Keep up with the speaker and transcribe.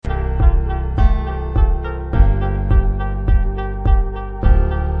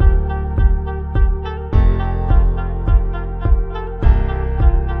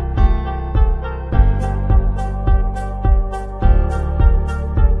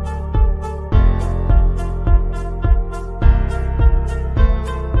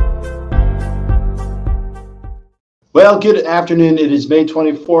Well, good afternoon. It is May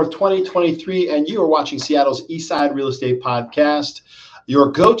 24th, 2023, and you are watching Seattle's Eastside Real Estate Podcast,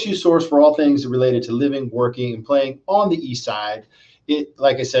 your go-to source for all things related to living, working, and playing on the East Side.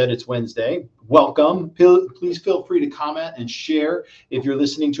 Like I said, it's Wednesday. Welcome. Please feel free to comment and share. If you're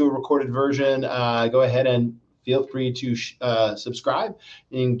listening to a recorded version, go ahead and feel free to subscribe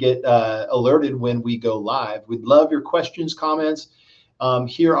and get alerted when we go live. We'd love your questions, comments,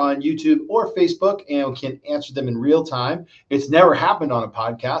 here on YouTube or Facebook, and we can answer them in real time. It's never happened on a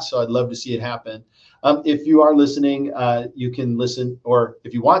podcast, so I'd love to see it happen. If you are listening, you can listen, or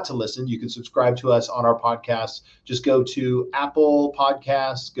if you want to listen, you can subscribe to us on our podcast. Just go to Apple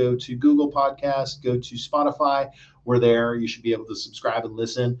Podcasts, go to Google Podcasts, go to Spotify. We're there. You should be able to subscribe and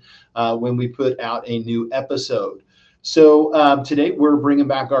listen when we put out a new episode. So today we're bringing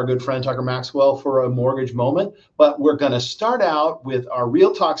back our good friend Tucker Maxwell for a mortgage moment, but we're going to start out with our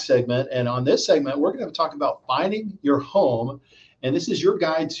Real Talk segment. And on this segment, we're going to talk about finding your home. And this is your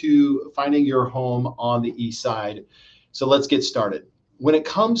guide to finding your home on the East Side. So let's get started. When it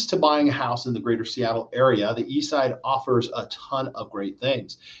comes to buying a house in the greater Seattle area, the East Side offers a ton of great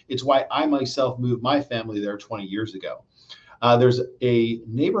things. It's why I myself moved my family there 20 years ago. There's a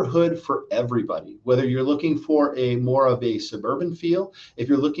neighborhood for everybody, whether you're looking for a more of a suburban feel, if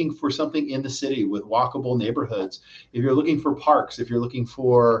you're looking for something in the city with walkable neighborhoods, if you're looking for parks, if you're looking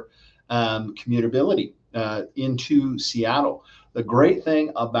for commutability into Seattle. The great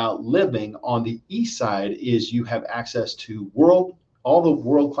thing about living on the East Side is you have access to all the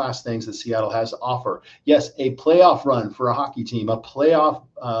world-class things that Seattle has to offer. Yes, a playoff run for a hockey team, a playoff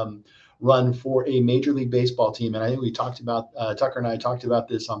run for a Major League Baseball team. And I think we talked about, Tucker and I talked about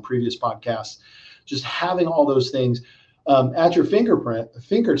this on previous podcasts, just having all those things at your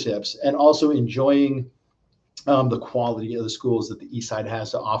fingertips and also enjoying the quality of the schools that the East Side has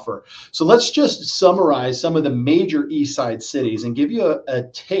to offer. So let's just summarize some of the major East Side cities and give you a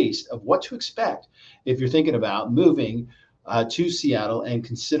taste of what to expect if you're thinking about moving to Seattle and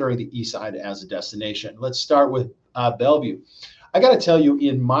considering the East Side as a destination. Let's start with Bellevue. I got to tell you,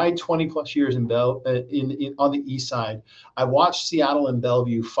 in my 20 plus years on the East Side, I watched Seattle and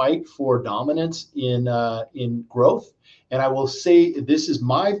Bellevue fight for dominance in growth. And I will say this is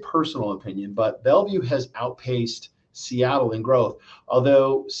my personal opinion, but Bellevue has outpaced Seattle in growth.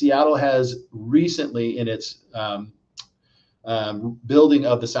 Although Seattle has recently, in its building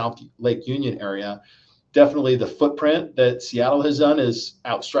of the South Lake Union area, definitely the footprint that Seattle has done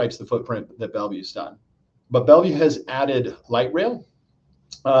outstripes the footprint that Bellevue's done. But Bellevue has added light rail.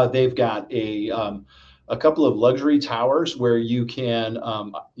 They've got a couple of luxury towers where you can,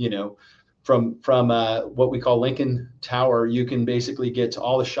 from what we call Lincoln Tower, you can basically get to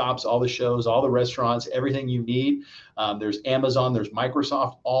all the shops, all the shows, all the restaurants, everything you need. There's Amazon, there's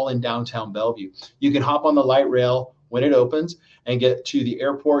Microsoft, all in downtown Bellevue. You can hop on the light rail when it opens and get to the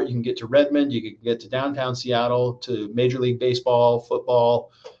airport. You can get to Redmond. You can get to downtown Seattle, to Major League Baseball,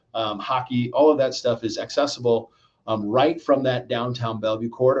 football, hockey. All of that stuff is accessible right from that downtown Bellevue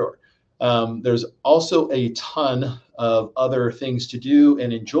corridor. There's also a ton of other things to do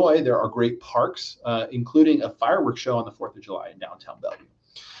and enjoy. There are great parks, including a fireworks show on the 4th of July in downtown Bellevue.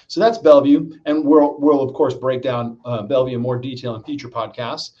 So that's Bellevue, and we'll of course break down Bellevue in more detail in future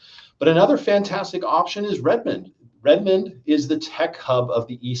podcasts. But another fantastic option is Redmond. Redmond is the tech hub of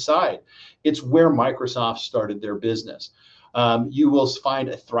the East Side. It's where Microsoft started their business. You will find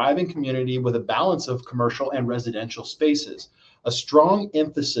a thriving community with a balance of commercial and residential spaces, a strong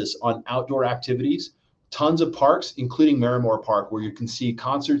emphasis on outdoor activities, tons of parks, including Merrimore Park, where you can see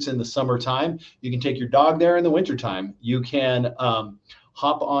concerts in the summertime. You can take your dog there in the wintertime. You can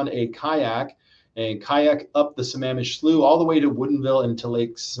hop on a kayak and kayak up the Sammamish Slough all the way to Woodinville and to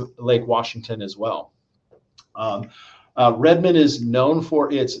Lake Washington as well. Redmond is known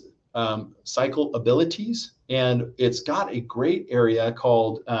for its cycle abilities, and it's got a great area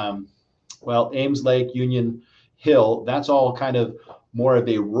called Ames Lake, Union Hill. That's all kind of more of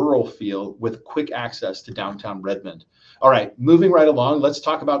a rural feel with quick access to downtown Redmond. All right, moving right along, let's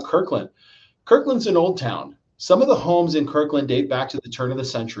talk about Kirkland. Kirkland's an old town. Some of the homes in Kirkland date back to the turn of the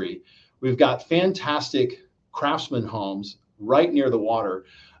century. We've got fantastic craftsman homes right near the water.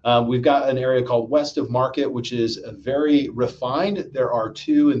 We've got an area called West of Market, which is very refined. There are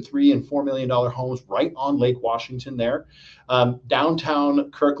 $2 and $3 and $4 million homes right on Lake Washington there. Downtown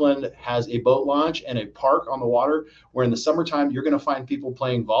Kirkland has a boat launch and a park on the water where in the summertime, you're going to find people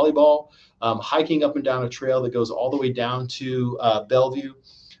playing volleyball, hiking up and down a trail that goes all the way down to Bellevue,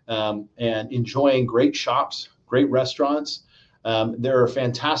 and enjoying great shops, great restaurants. There are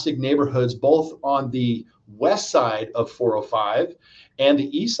fantastic neighborhoods both on the west side of 405 and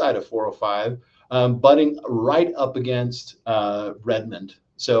the east side of 405 butting right up against Redmond.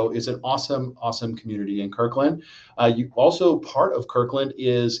 So it's an awesome, awesome community in Kirkland. You also part of Kirkland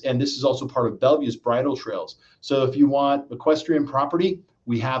is, and this is also part of Bellevue's bridle trails. So if you want equestrian property,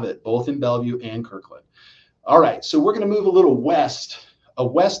 we have it both in Bellevue and Kirkland. All right, so we're going to move a little west.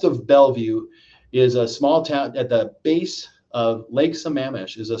 West of Bellevue is a small town at the base of Lake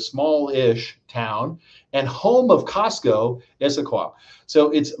Sammamish, is a small-ish town and home of Costco, Issaquah. So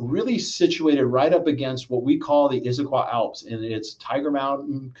it's really situated right up against what we call the Issaquah Alps, and it's Tiger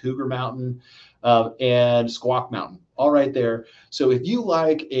Mountain, Cougar Mountain, and Squawk Mountain, all right there. So if you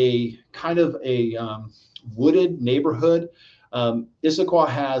like a kind of a wooded neighborhood, Issaquah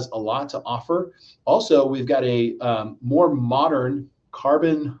has a lot to offer. Also, we've got a more modern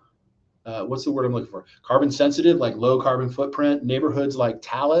carbon, what's the word I'm looking for? Carbon sensitive, like low carbon footprint neighborhoods like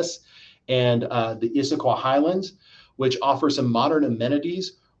Tallis and the Issaquah Highlands, which offer some modern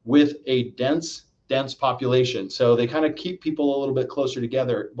amenities with a dense population. So they kind of keep people a little bit closer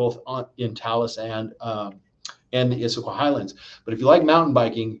together, both in Tallis and the Issaquah Highlands. But if you like mountain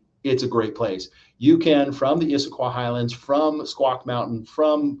biking, it's a great place. You can, from the Issaquah Highlands, from Squawk Mountain,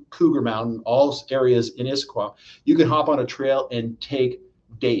 from Cougar Mountain, all areas in Issaquah, you can hop on a trail and take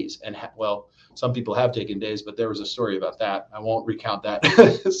days. And some people have taken days, but there was a story about that. I won't recount that.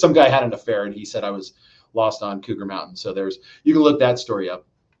 Some guy had an affair and he said I was lost on Cougar Mountain. So you can look that story up.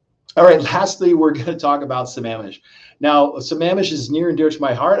 All right, lastly, we're going to talk about Sammamish. Now, Sammamish is near and dear to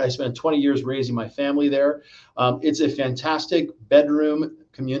my heart. I spent 20 years raising my family there. It's a fantastic bedroom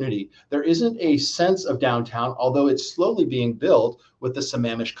community. There isn't a sense of downtown, although it's slowly being built with the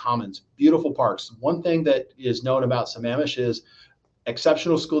Sammamish Commons. Beautiful parks. One thing that is known about Sammamish is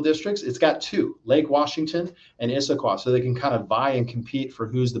exceptional school districts. It's got two, Lake Washington and Issaquah, so they can kind of vie and compete for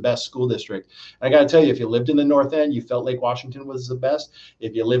who's the best school district. And I got to tell you, if you lived in the North End, you felt Lake Washington was the best.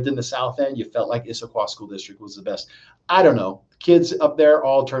 If you lived in the South End, you felt like Issaquah School District was the best. I don't know. Kids up there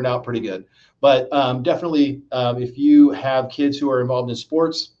all turned out pretty good. But definitely, if you have kids who are involved in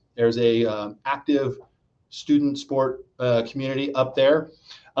sports, there's a active student sport community up there.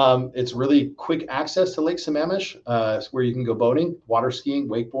 It's really quick access to Lake Sammamish, where you can go boating, water skiing,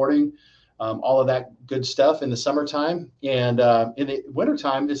 wakeboarding, all of that good stuff in the summertime. And in the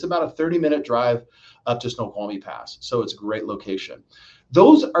wintertime, it's about a 30-minute drive up to Snoqualmie Pass. So it's a great location.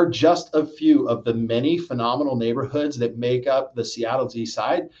 Those are just a few of the many phenomenal neighborhoods that make up the Seattle's East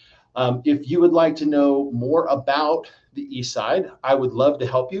Side. If you would like to know more about the East Side, I would love to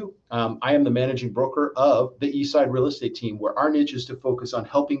help you. I am the managing broker of the East Side real estate team, where our niche is to focus on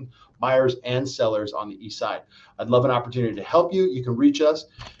helping buyers and sellers on the East Side. I'd love an opportunity to help you. You can reach us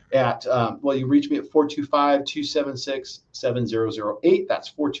at, you reach me at 425-276-7008.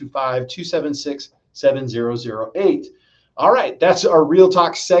 That's 425-276-7008. All right, that's our Real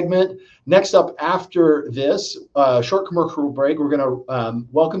Talk segment. Next up after this short commercial break, we're going to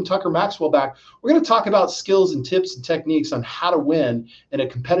welcome Tucker Maxwell back. We're going to talk about skills and tips and techniques on how to win in a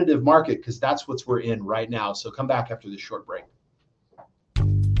competitive market, because that's what we're in right now. So come back after this short break.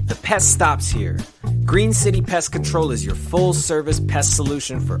 The pest stops here. Green City Pest Control is your full-service pest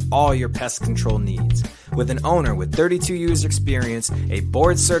solution for all your pest control needs. With an owner with 32 years experience, a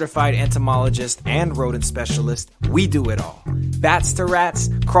board-certified entomologist, and rodent specialist, we do it all. Bats to rats,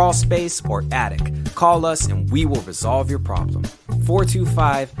 crawl space, or attic. Call us and we will resolve your problem.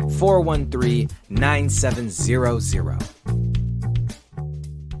 425-413-9700.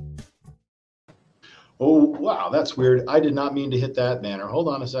 Oh, wow, that's weird. I did not mean to hit that banner. Hold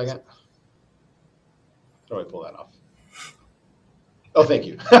on a second. How do I pull that off? Oh, thank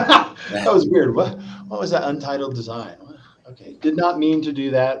you. That was weird. What was that untitled design? Okay, did not mean to do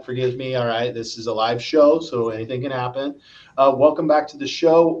that. Forgive me. All right, this is a live show, so anything can happen. Welcome back to the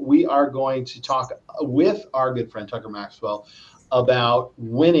show. We are going to talk with our good friend Tucker Maxwell about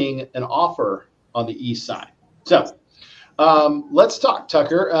winning an offer on the East Side. So let's talk,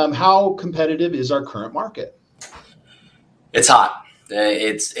 Tucker. How competitive is our current market? It's hot.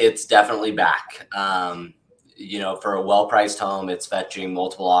 It's definitely back. For a well-priced home, it's fetching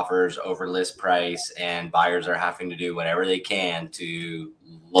multiple offers over list price, and buyers are having to do whatever they can to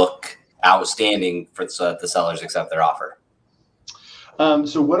look outstanding so that the sellers accept their offer.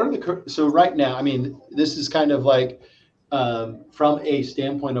 So right now, I mean, this is kind of like from a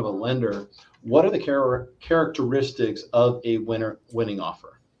standpoint of a lender, what are the characteristics of a winning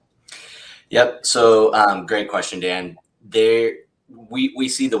offer? Yep. So great question, Dan. We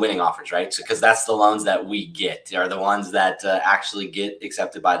see the winning offers, right? So, because that's the loans that we get are the ones that actually get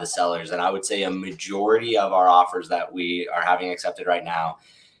accepted by the sellers. And I would say a majority of our offers that we are having accepted right now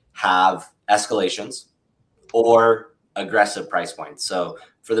have escalations or aggressive price points. So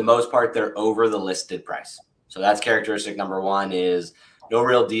For the most part, they're over the listed price. So that's characteristic number one, is no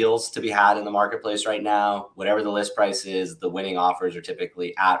real deals to be had in the marketplace right now. Whatever the list price is, the winning offers are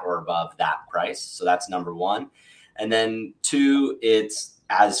typically at or above that price. So that's number one. And then two, it's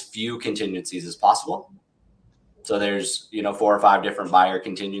as few contingencies as possible. So there's, 4 or 5 different buyer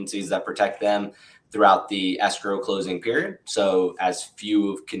contingencies that protect them throughout the escrow closing period. So as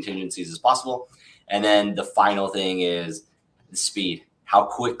few contingencies as possible. And then the final thing is the speed. How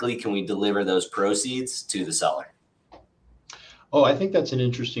quickly can we deliver those proceeds to the seller? Oh, I think that's an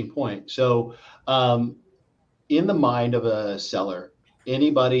interesting point. So in the mind of a seller,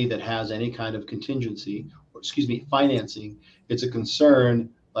 anybody that has any kind of contingency, financing, it's a concern,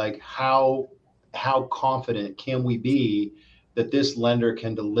 like how confident can we be that this lender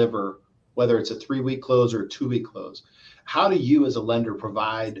can deliver, whether it's a 3-week close or a 2-week close? How do you as a lender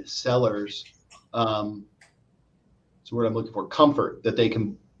provide sellers, it's what I'm looking for, comfort that they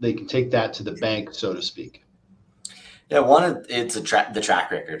can take that to the bank, so to speak? Yeah, it's the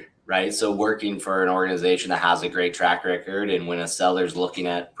track record, right? So working for an organization that has a great track record, and when a seller's looking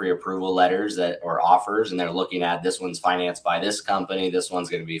at pre-approval letters or offers, and they're looking at this one's financed by this company, this one's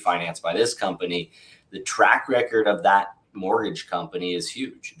going to be financed by this company, the track record of that mortgage company is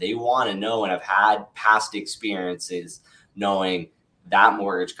huge. They want to know and have had past experiences knowing that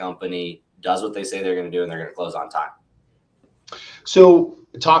mortgage company does what they say they're going to do and they're going to close on time. So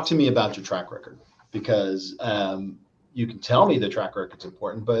talk to me about your track record, because you can tell me the track record's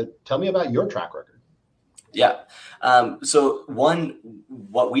important, but tell me about your track record. Yeah. So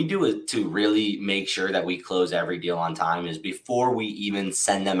what we do is to really make sure that we close every deal on time is before we even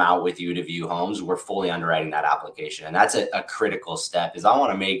send them out with you to view homes, we're fully underwriting that application. And that's a critical step, is I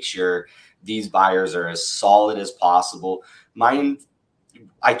want to make sure these buyers are as solid as possible.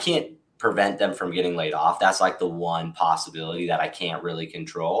 I can't prevent them from getting laid off. That's like the one possibility that I can't really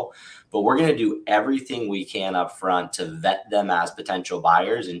control. But we're going to do everything we can up front to vet them as potential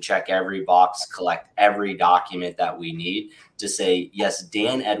buyers and check every box, collect every document that we need to say, yes,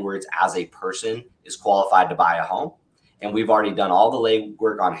 Dan Edwards as a person is qualified to buy a home. And we've already done all the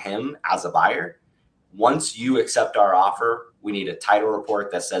legwork on him as a buyer. Once you accept our offer, we need a title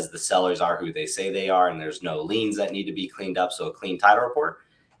report that says the sellers are who they say they are, and there's no liens that need to be cleaned up. So a clean title report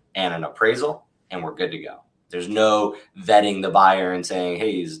and an appraisal, and we're good to go. There's no vetting the buyer and saying,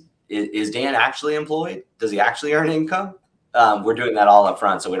 hey, is Dan actually employed? Does he actually earn income? We're doing that all up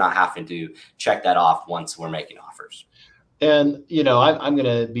front, so we're not having to check that off once we're making offers. And, I'm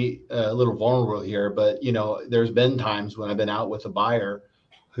going to be a little vulnerable here, but, there's been times when I've been out with a buyer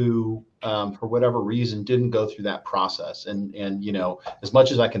who, for whatever reason, didn't go through that process. And as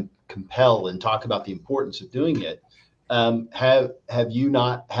much as I can compel and talk about the importance of doing it, have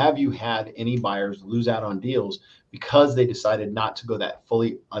you had any buyers lose out on deals because they decided not to go that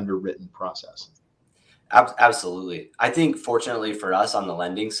fully underwritten process? Absolutely. I think fortunately for us on the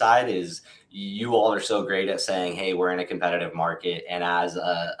lending side is you all are so great at saying, hey, we're in a competitive market. And as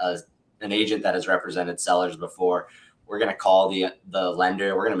an agent that has represented sellers before, we're going to call the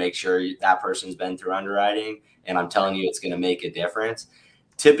lender. We're going to make sure that person's been through underwriting. And I'm telling you, it's going to make a difference.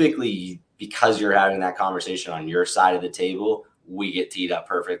 Typically, because you're having that conversation on your side of the table, we get teed up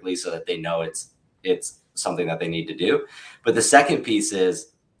perfectly so that they know it's something that they need to do. But the second piece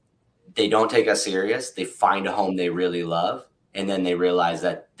is they don't take us serious. They find a home they really love, and then they realize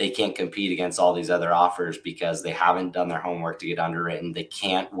that they can't compete against all these other offers because they haven't done their homework to get underwritten. They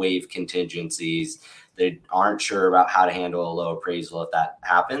can't waive contingencies. They aren't sure about how to handle a low appraisal if that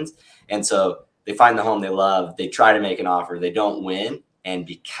happens. And so they find the home they love. They try to make an offer. They don't win. And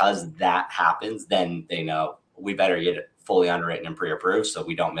because that happens, then they know we better get it fully underwritten and pre-approved so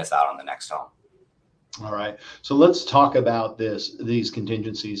we don't miss out on the next home. All right. So let's talk about these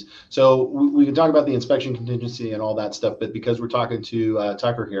contingencies. So we can talk about the inspection contingency and all that stuff, but because we're talking to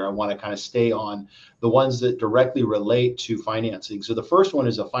Tucker here, I want to kind of stay on the ones that directly relate to financing. So the first one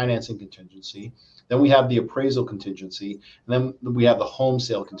is a financing contingency. Then we have the appraisal contingency, and then we have the home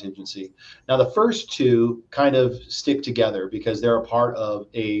sale contingency. Now, the first two kind of stick together because they're a part of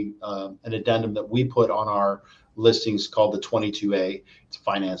an addendum that we put on our listings called the 22A. It's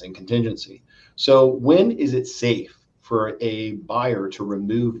financing contingency. So when is it safe for a buyer to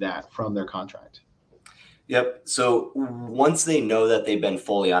remove that from their contract? Yep. So once they know that they've been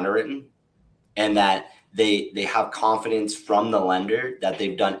fully underwritten and that they have confidence from the lender that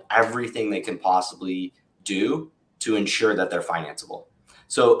they've done everything they can possibly do to ensure that they're financeable.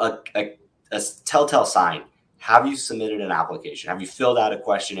 So a telltale sign, have you submitted an application? Have you filled out a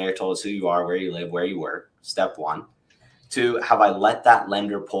questionnaire, told us who you are, where you live, where you work? Step one. Two, have I let that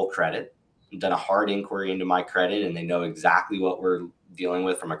lender pull credit? Done a hard inquiry into my credit and they know exactly what we're dealing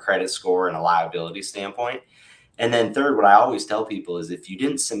with from a credit score and a liability standpoint. And then third, what I always tell people is if you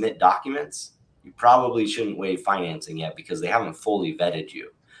didn't submit documents, you probably shouldn't waive financing yet because they haven't fully vetted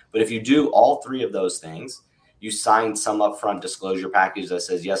you. But if you do all three of those things, you sign some upfront disclosure package that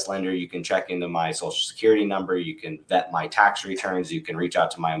says, yes, lender, you can check into my social security number, you can vet my tax returns, you can reach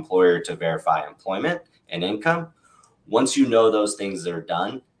out to my employer to verify employment and income. Once you know those things are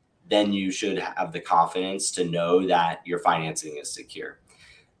done, then you should have the confidence to know that your financing is secure.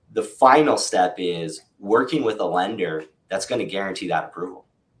 The final step is working with a lender that's going to guarantee that approval.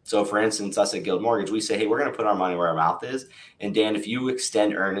 So for instance, us at Guild Mortgage, we say, hey, we're going to put our money where our mouth is. And Dan, if you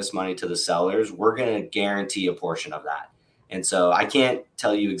extend earnest money to the sellers, we're going to guarantee a portion of that. And so I can't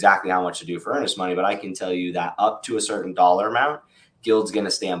tell you exactly how much to do for earnest money, but I can tell you that up to a certain dollar amount, Guild's going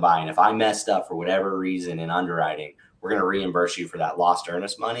to stand by. And if I messed up for whatever reason in underwriting, we're going to reimburse you for that lost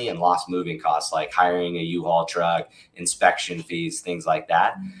earnest money and lost moving costs, like hiring a U-Haul truck, inspection fees, things like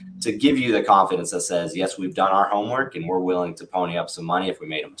that, to give you the confidence that says, yes, we've done our homework and we're willing to pony up some money if we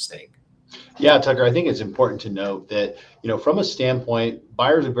made a mistake. Yeah, Tucker, I think it's important to note that, from a standpoint,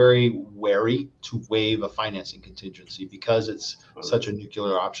 buyers are very wary to waive a financing contingency because it's such a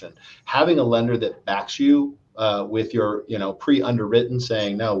nuclear option. Having a lender that backs you with your, pre-underwritten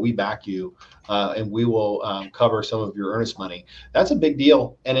saying, no, we back you and we will cover some of your earnest money. That's a big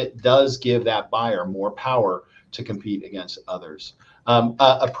deal. And it does give that buyer more power to compete against others.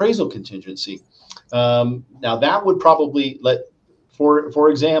 Appraisal contingency. Now that would probably for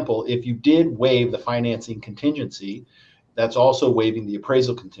example, if you did waive the financing contingency, that's also waiving the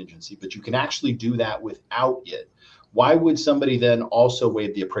appraisal contingency, but you can actually do that without it. Why would somebody then also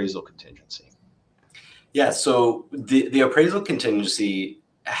waive the appraisal contingency? Yeah, so the appraisal contingency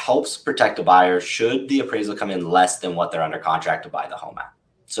helps protect a buyer should the appraisal come in less than what they're under contract to buy the home at.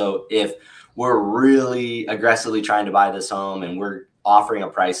 So if we're really aggressively trying to buy this home and we're offering a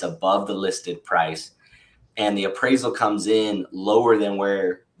price above the listed price and the appraisal comes in lower than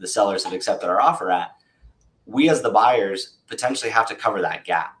where the sellers have accepted our offer at, we as the buyers potentially have to cover that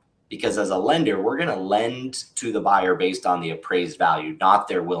gap. Because as a lender, we're going to lend to the buyer based on the appraised value, not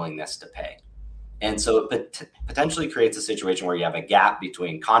their willingness to pay. And so it potentially creates a situation where you have a gap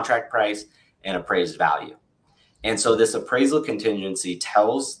between contract price and appraised value. And so this appraisal contingency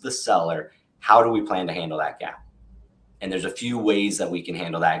tells the seller, how do we plan to handle that gap? And there's a few ways that we can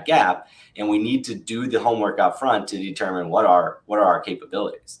handle that gap. And we need to do the homework up front to determine what are our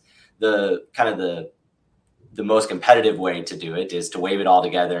capabilities. The most competitive way to do it is to waive it all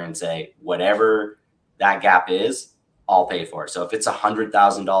together and say, whatever that gap is, I'll pay for it. So if it's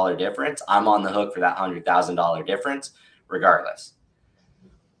 $100,000 difference, I'm on the hook for that $100,000 difference regardless.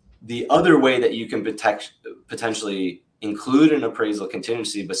 The other way that you can potentially include an appraisal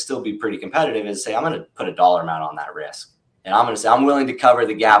contingency but still be pretty competitive is say, I'm going to put a dollar amount on that risk. And I'm going to say, I'm willing to cover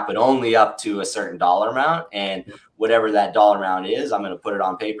the gap, but only up to a certain dollar amount. And whatever that dollar amount is, I'm going to put it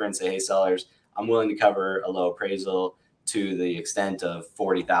on paper and say, hey, sellers, I'm willing to cover a low appraisal to the extent of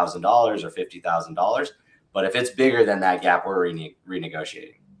 $40,000 or $50,000. But if it's bigger than that gap, we're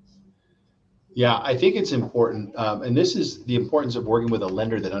renegotiating. Yeah, I think it's important. And this is the importance of working with a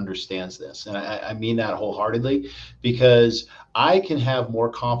lender that understands this. And I mean that wholeheartedly, because I can have more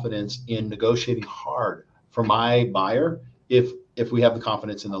confidence in negotiating hard for my buyer if we have the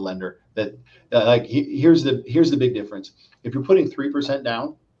confidence in the lender that here's the big difference. If you're putting 3%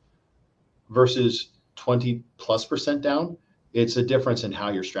 down versus 20+% down, it's a difference in how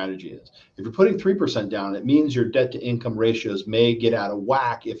your strategy is. If you're putting 3% down, it means your debt to income ratios may get out of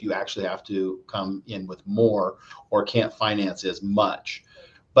whack if you actually have to come in with more or can't finance as much.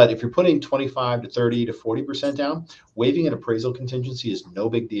 But if you're putting 25 to 30 to 40% down, waiving an appraisal contingency is no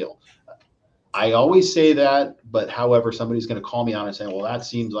big deal. I always say that, but however, somebody's going to call me on and say, well, that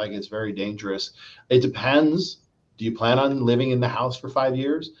seems like it's very dangerous. It depends. Do you plan on living in the house for 5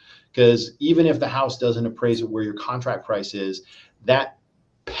 years? Because even if the house doesn't appraise it where your contract price is, that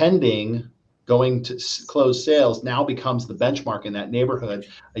pending going to close sales now becomes the benchmark in that neighborhood.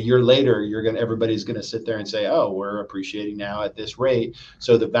 A year later, everybody's going to sit there and say, oh, we're appreciating now at this rate.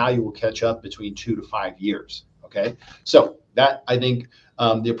 So the value will catch up between 2 to 5 years. Okay. So that, I think,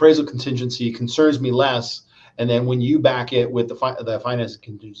 the appraisal contingency concerns me less. And then when you back it with the finance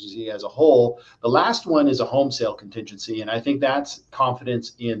contingency as a whole, the last one is a home sale contingency. And I think that's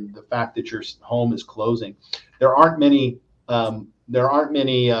confidence in the fact that your home is closing. There aren't many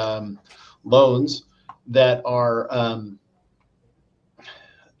loans that are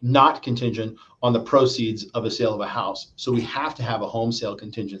not contingent on the proceeds of a sale of a house. So we have to have a home sale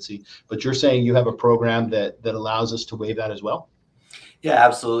contingency. But you're saying you have a program that allows us to waive that as well? Yeah,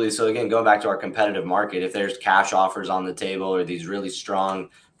 absolutely. So again, going back to our competitive market, if there's cash offers on the table or these really strong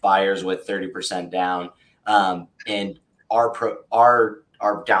buyers with 30% down, and our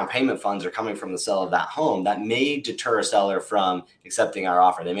down payment funds are coming from the sale of that home, that may deter a seller from accepting our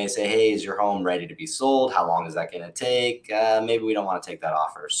offer. They may say, "Hey, is your home ready to be sold? How long is that going to take? Maybe we don't want to take that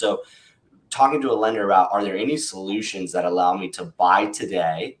offer." So talking to a lender about, are there any solutions that allow me to buy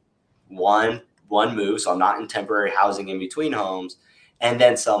today, one move, so I'm not in temporary housing in between homes, and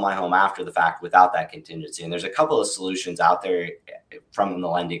then sell my home after the fact without that contingency? And there's a couple of solutions out there from the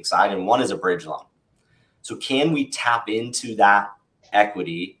lending side, and one is a bridge loan. So can we tap into that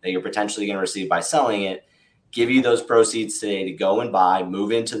equity that you're potentially going to receive by selling it, give you those proceeds today to go and buy,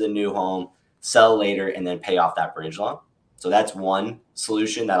 move into the new home, sell later, and then pay off that bridge loan? So that's one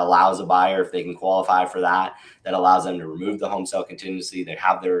solution that allows a buyer, if they can qualify for that, that allows them to remove the home sale contingency. They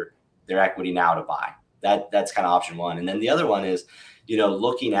have their equity now to buy. That's kind of option one. And then the other one is,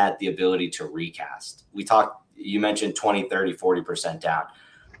 looking at the ability to recast. You mentioned 20, 30, 40% down.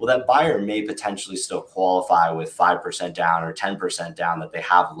 Well, that buyer may potentially still qualify with 5% down or 10% down that they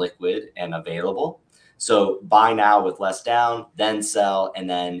have liquid and available. So buy now with less down, then sell, and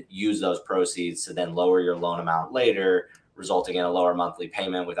then use those proceeds to then lower your loan amount later, resulting in a lower monthly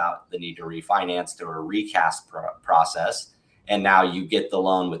payment without the need to refinance through a recast process. And now you get the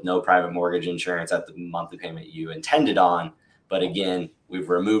loan with no private mortgage insurance at the monthly payment you intended on. But again, we've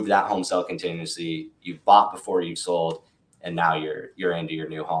removed that home sale contingency. You've bought before you've sold, and now you're into your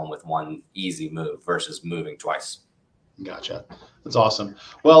new home with one easy move versus moving twice. Gotcha. That's awesome.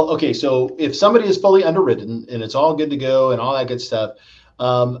 Well, okay. So if somebody is fully underwritten and it's all good to go and all that good stuff,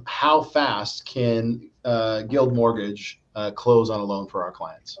 how fast can Guild Mortgage close on a loan for our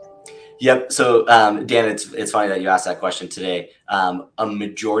clients? Yep. So, Dan, it's funny that you asked that question today. A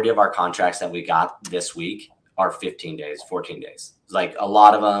majority of our contracts that we got this week are 15 days, 14 days. Like a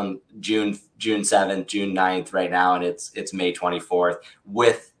lot of them, June 7th, June 9th right now, and it's May 24th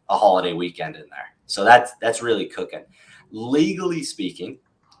with a holiday weekend in there. So that's really cooking. Legally speaking,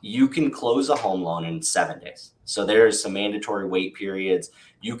 you can close a home loan in 7 days. So there's some mandatory wait periods.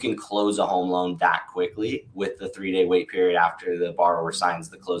 You can close a home loan that quickly with the 3-day wait period after the borrower signs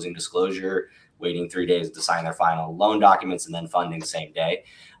the closing disclosure, waiting 3 days to sign their final loan documents, and then funding same day.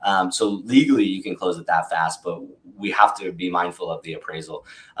 So legally you can close it that fast, but we have to be mindful of the appraisal.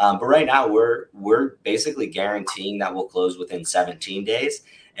 But right now we're basically guaranteeing that we'll close within 17 days.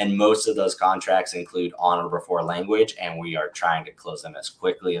 And most of those contracts include on or before language, and we are trying to close them as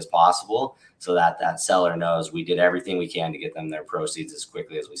quickly as possible so that that seller knows we did everything we can to get them their proceeds as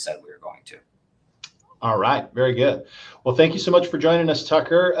quickly as we said we were going to. All right. Very good. Well, thank you so much for joining us,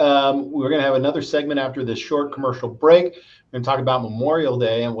 Tucker. We're going to have another segment after this short commercial break. We're going to talk about Memorial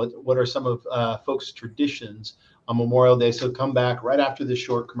Day and what are some of folks' traditions on Memorial Day. So come back right after this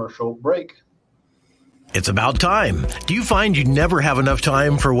short commercial break. It's about time. Do you find you never have enough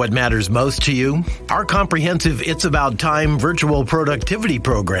time for what matters most to you? Our comprehensive It's About Time virtual productivity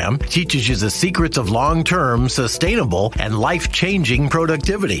program teaches you the secrets of long-term, sustainable, and life-changing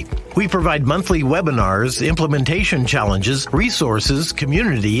productivity. We provide monthly webinars, implementation challenges, resources,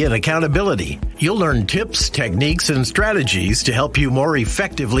 community, and accountability. You'll learn tips, techniques, and strategies to help you more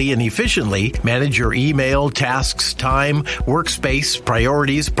effectively and efficiently manage your email, tasks, time, workspace,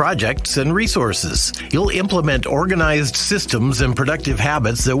 priorities, projects, and resources. You'll implement organized systems and productive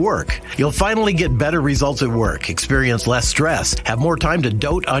habits that work. You'll finally get better results at work, experience less stress, have more time to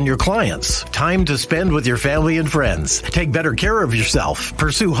dote on your clients, time to spend with your family and friends, take better care of yourself,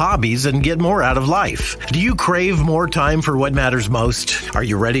 pursue hobbies, and get more out of life. Do you crave more time for what matters most? Are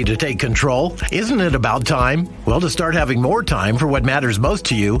you ready to take control? Isn't it about time? Well, to start having more time for what matters most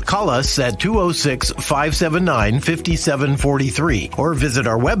to you, call us at 206-579-5743 or visit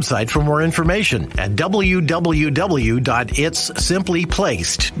our website for more information at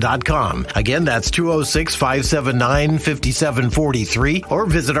www.itssimplyplaced.com. Again, that's 206-579-5743 or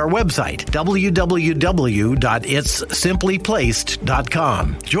visit our website,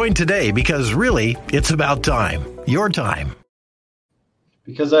 www.itssimplyplaced.com. Join today because really, it's about time. Your time.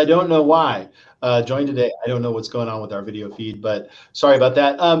 Because I don't know why. Join today. I don't know what's going on with our video feed, but sorry about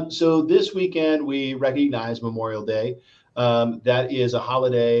that. So this weekend, we recognize Memorial Day. That is a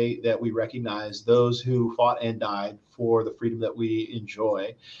holiday that we recognize those who fought and died for the freedom that we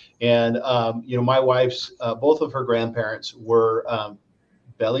enjoy. And, my wife's, both of her grandparents were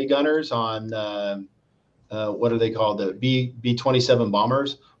belly gunners on, what are they called? The B-27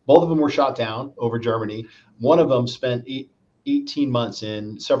 bombers. Both of them were shot down over Germany. One of them spent 18 months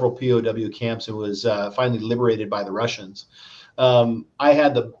in several POW camps and was finally liberated by the Russians. I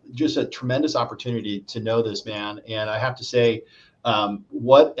had just a tremendous opportunity to know this man. And I have to say,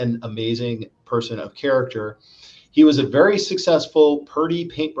 What an amazing person of character. He was a very successful Purdy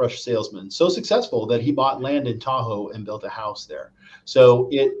paintbrush salesman, so successful that he bought land in Tahoe and built a house there. So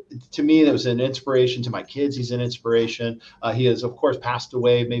to me, that was an inspiration. To my kids, he's an inspiration. He has, of course, passed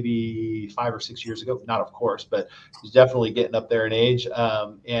away maybe 5 or 6 years ago. Not of course, but he's definitely getting up there in age.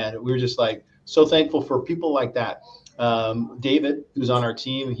 And we were just like so thankful for people like that. David, who's on our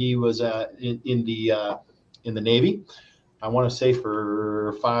team, he was in the Navy. I want to say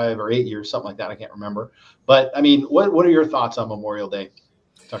for 5 or 8 years, something like that. I can't remember. But I mean, what are your thoughts on Memorial Day,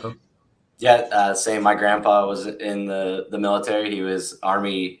 Tucker? Yeah, same. My grandpa was in the military. He was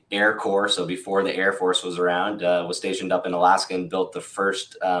Army Air Corps. So before the Air Force was around, was stationed up in Alaska and built the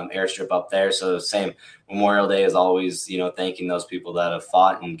first airstrip up there. So same. Memorial Day is always, thanking those people that have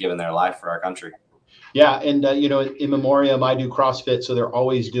fought and given their life for our country. Yeah, and in memoriam, I do CrossFit, so they're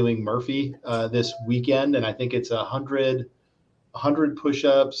always doing Murphy this weekend, and I think it's 100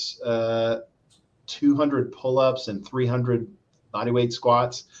 push-ups, 200 pull-ups, and 300 bodyweight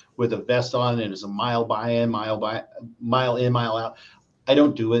squats with a vest on, and it's a mile in, mile out. I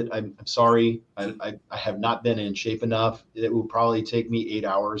don't do it. I'm sorry. I have not been in shape enough. It will probably take me 8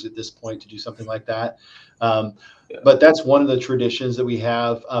 hours at this point to do something like that. But that's one of the traditions that we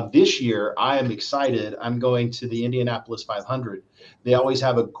have. This year, I am excited. I'm going to the Indianapolis 500. They always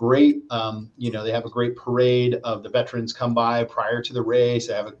have a great, they have a great parade of the veterans come by prior to the race.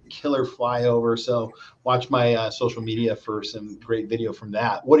 They have a killer flyover. So watch my social media for some great video from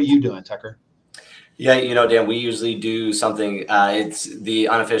that. What are you doing, Tucker? Yeah, Dan, we usually do something. It's the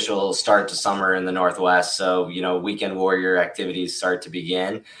unofficial start to summer in the Northwest. So, weekend warrior activities start to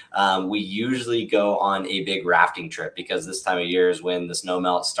begin. We usually go on a big rafting trip because this time of year is when the snow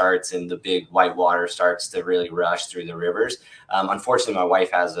melt starts and the big white water starts to really rush through the rivers. Unfortunately, my wife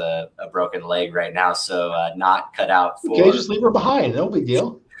has a broken leg right now, so not cut out for. Okay, just leave her behind. No big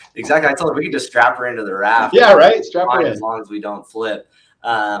deal. Exactly. I told her we could just strap her into the raft. Yeah, right. Strap her in. As long as we don't flip.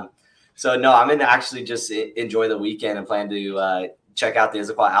 So no, I'm going to actually just enjoy the weekend and plan to check out the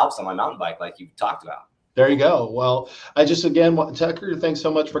Issaquah Alps on my mountain bike like you talked about. There you go. Well, I just, again, Tucker, thanks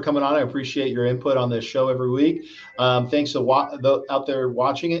so much for coming on. I appreciate your input on this show every week. Thanks to out there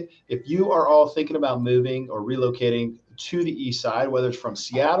watching it. If you are all thinking about moving or relocating to the East Side, whether it's from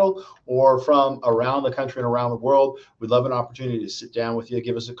Seattle or from around the country and around the world, we'd love an opportunity to sit down with you.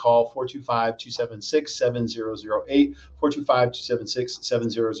 Give us a call, 425-276-7008,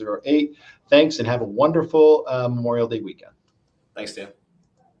 425-276-7008. Thanks, and have a wonderful Memorial Day weekend. Thanks, Dan.